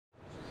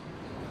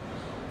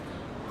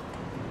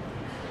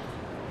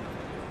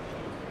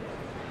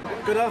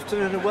Good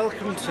afternoon and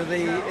welcome to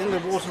the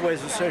Inland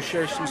Waterways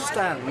Association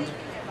stand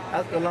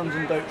at the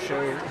London Boat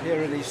Show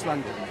here in East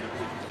London.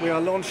 We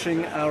are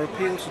launching our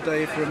appeal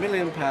today for £1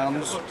 million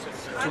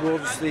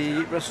towards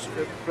the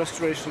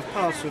restoration of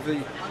parts of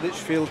the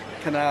Lichfield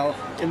canal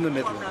in the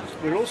Midlands.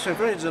 We're also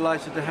very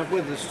delighted to have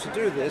with us to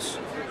do this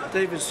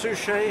David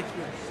Suchet,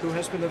 who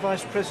has been the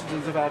Vice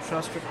President of our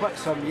Trust for quite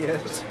some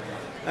years,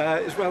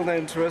 is well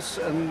known to us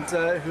and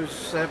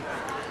who's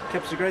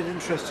kept a great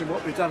interest in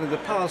what we've done in the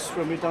past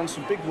when we've done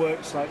some big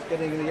works like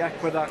getting the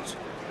aqueduct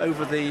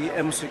over the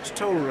M6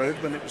 toll road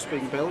when it was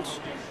being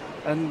built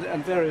and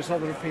various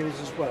other appeals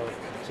as well.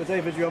 So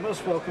David, you're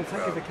most welcome.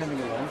 Thank you for coming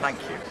along. Thank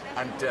you.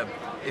 And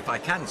if I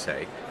can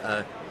say,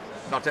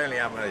 not only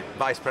am I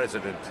Vice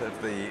President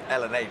of the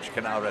L&H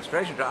Canal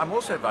Restoration, I'm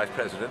also Vice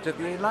President of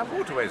the Inland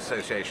Waterways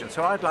Association,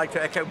 so I'd like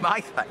to echo my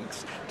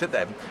thanks to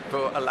them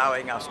for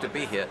allowing us to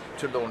be here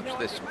to launch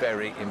this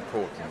very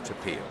important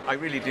appeal. I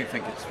really do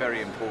think it's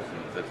very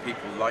important that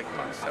people like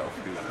myself,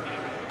 who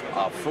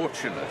are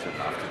fortunate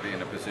enough to be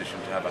in a position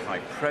to have a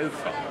high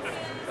profile,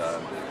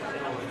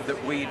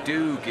 that we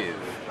do give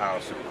our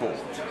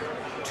support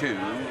to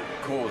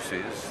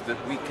causes that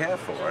we care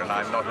for. And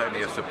I'm not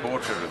only a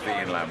supporter of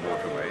the Inland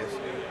Waterways,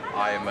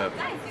 I am a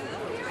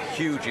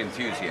huge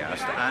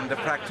enthusiast and a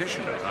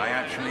practitioner. I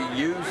actually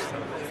use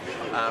them.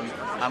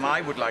 And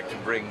I would like to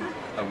bring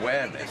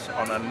awareness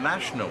on a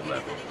national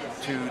level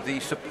to the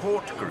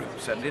support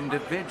groups and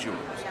individuals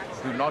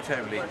who not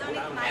only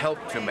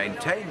help to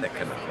maintain the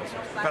canals,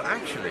 but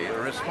actually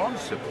are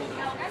responsible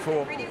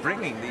for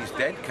bringing these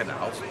dead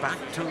canals back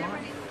to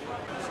life.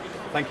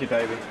 Thank you,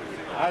 David.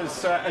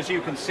 As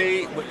you can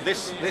see,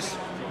 this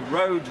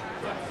road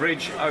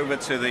bridge over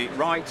to the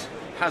right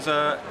has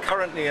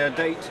currently a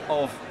date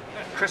of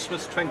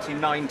Christmas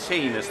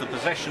 2019 as the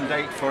possession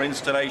date for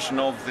installation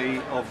of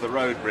the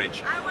road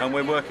bridge, and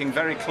we're working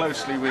very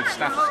closely with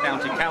Stafford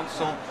County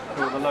Council,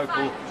 who are the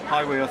local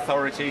highway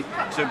authority,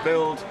 to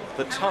build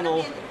the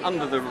tunnel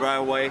under the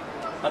railway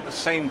at the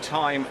same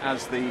time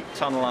as the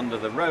tunnel under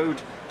the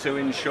road, to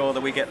ensure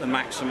that we get the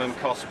maximum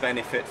cost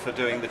benefit for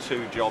doing the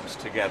two jobs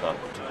together.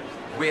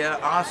 We're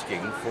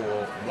asking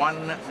for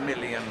 £1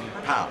 million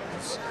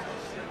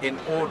in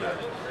order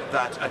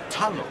that a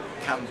tunnel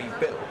can be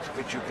built,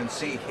 which you can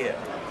see here,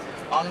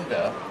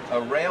 under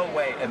a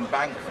railway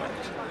embankment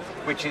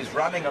which is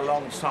running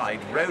alongside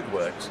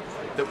roadworks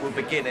that will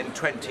begin in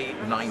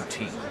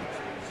 2019.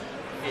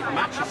 It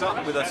matches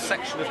up with a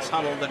section of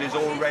tunnel that is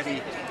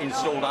already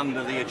installed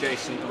under the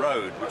adjacent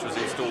road, which was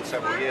installed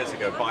several years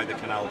ago by the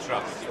Canal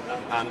Trust.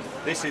 And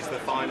this is the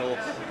final,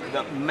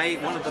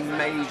 one of the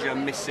major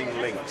missing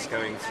links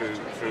going through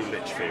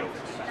Lichfield.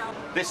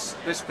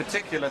 This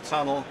particular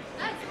tunnel,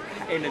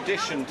 in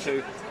addition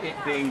to it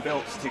being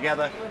built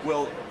together,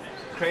 will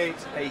create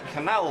a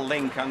canal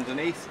link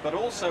underneath, but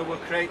also will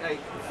create a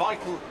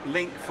vital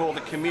link for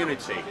the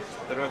community.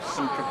 There are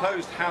some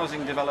proposed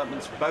housing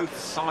developments both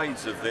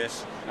sides of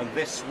this, and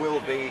this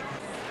will be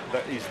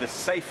the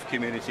safe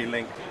community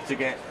link to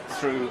get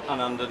through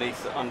and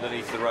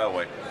underneath the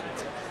railway.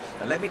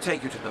 And let me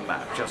take you to the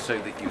map just so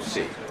that you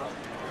see.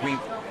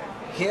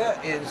 Here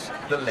is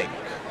the link.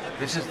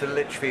 This is the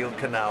Lichfield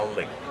Canal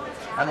link.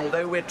 And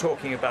although we're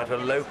talking about a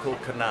local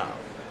canal,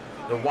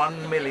 the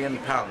 £1 million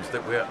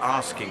that we're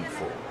asking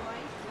for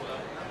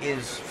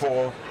is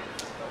for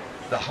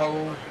the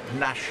whole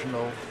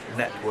national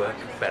network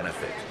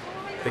benefit.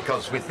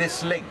 Because with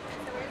this link,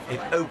 it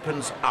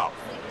opens up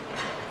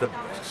the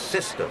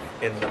system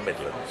in the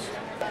Midlands.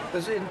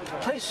 There's in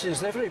places,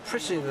 they're very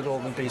pretty, the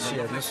Northern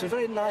BCN. There's some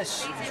very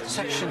nice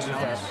sections of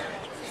that.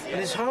 And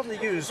it's hardly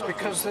used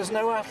because there's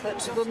no outlet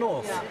to the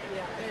north.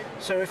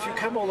 So if you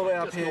come all the way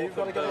up here, you've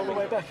got to go all the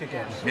way back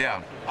again.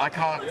 Yeah, I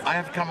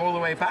have to come all the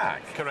way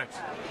back. Correct.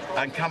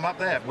 And come up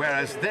there,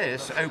 whereas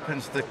this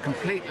opens the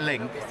complete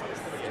link.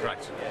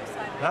 Correct.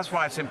 That's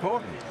why it's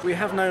important. We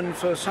have known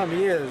for some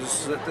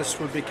years that this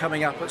would be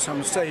coming up at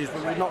some stage,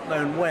 but we've not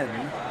known when.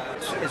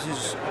 It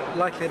is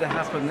likely to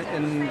happen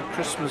in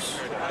Christmas,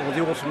 or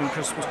the autumn and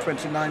Christmas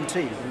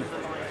 2019.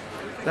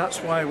 That's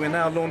why we're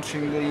now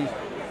launching the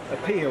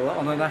appeal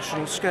on a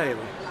national scale.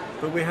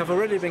 But we have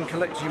already been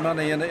collecting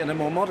money in a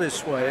more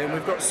modest way, and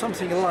we've got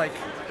something like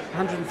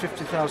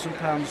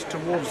 £150,000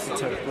 towards the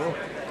total.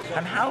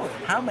 And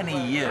how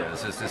many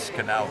years has this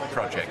canal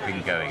project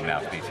been going now,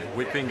 Peter?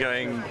 We've been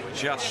going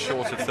just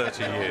short of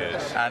 30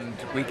 years. And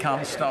we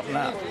can't stop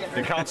now.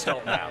 We can't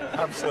stop now.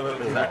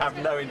 Absolutely. No. We have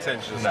no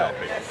intention of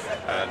stopping.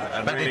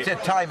 But really,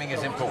 timing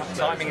is important.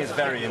 Timing is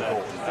very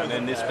important. And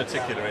in this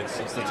particular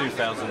instance, the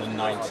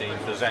 2019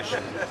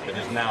 possession that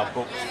is now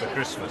booked for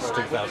Christmas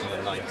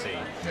 2019.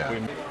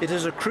 Yeah. It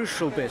is a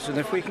crucial bit, and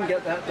if we can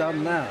get that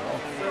done now,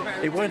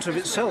 it won't of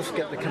itself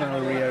get the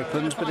canal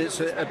reopened, but it's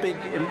a big,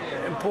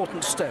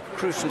 important step,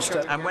 crucial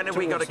step. And when have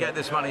we got to get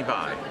this money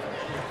by?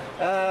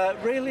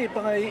 Really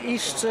by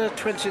Easter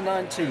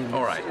 2019.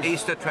 All right,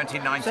 Easter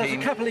 2019. So a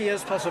couple of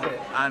years plus a bit.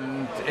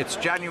 And it's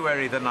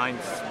January the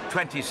 9th,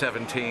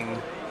 2017.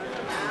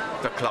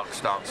 The clock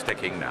starts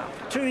ticking now.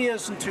 2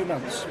 years and 2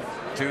 months.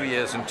 2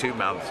 years and 2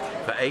 months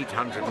for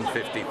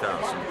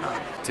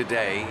 £850,000.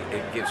 Today,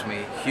 it gives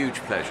me huge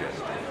pleasure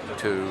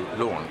to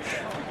launch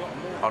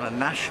on a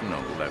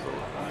national level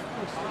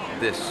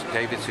this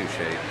David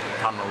Suchet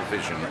Tunnel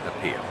Vision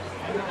Appeal.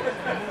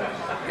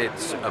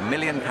 It's £1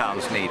 million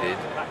needed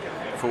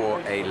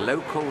for a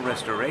local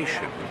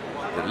restoration,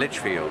 the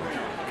Lichfield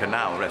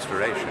canal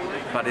restoration,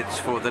 but it's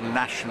for the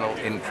national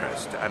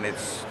interest, and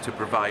it's to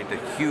provide a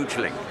huge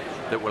link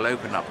that will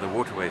open up the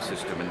waterway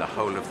system in the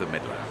whole of the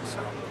Midlands.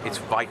 It's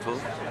vital,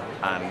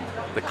 and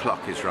the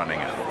clock is running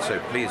out, so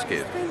please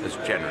give as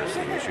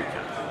generously as you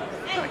can.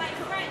 Thank you.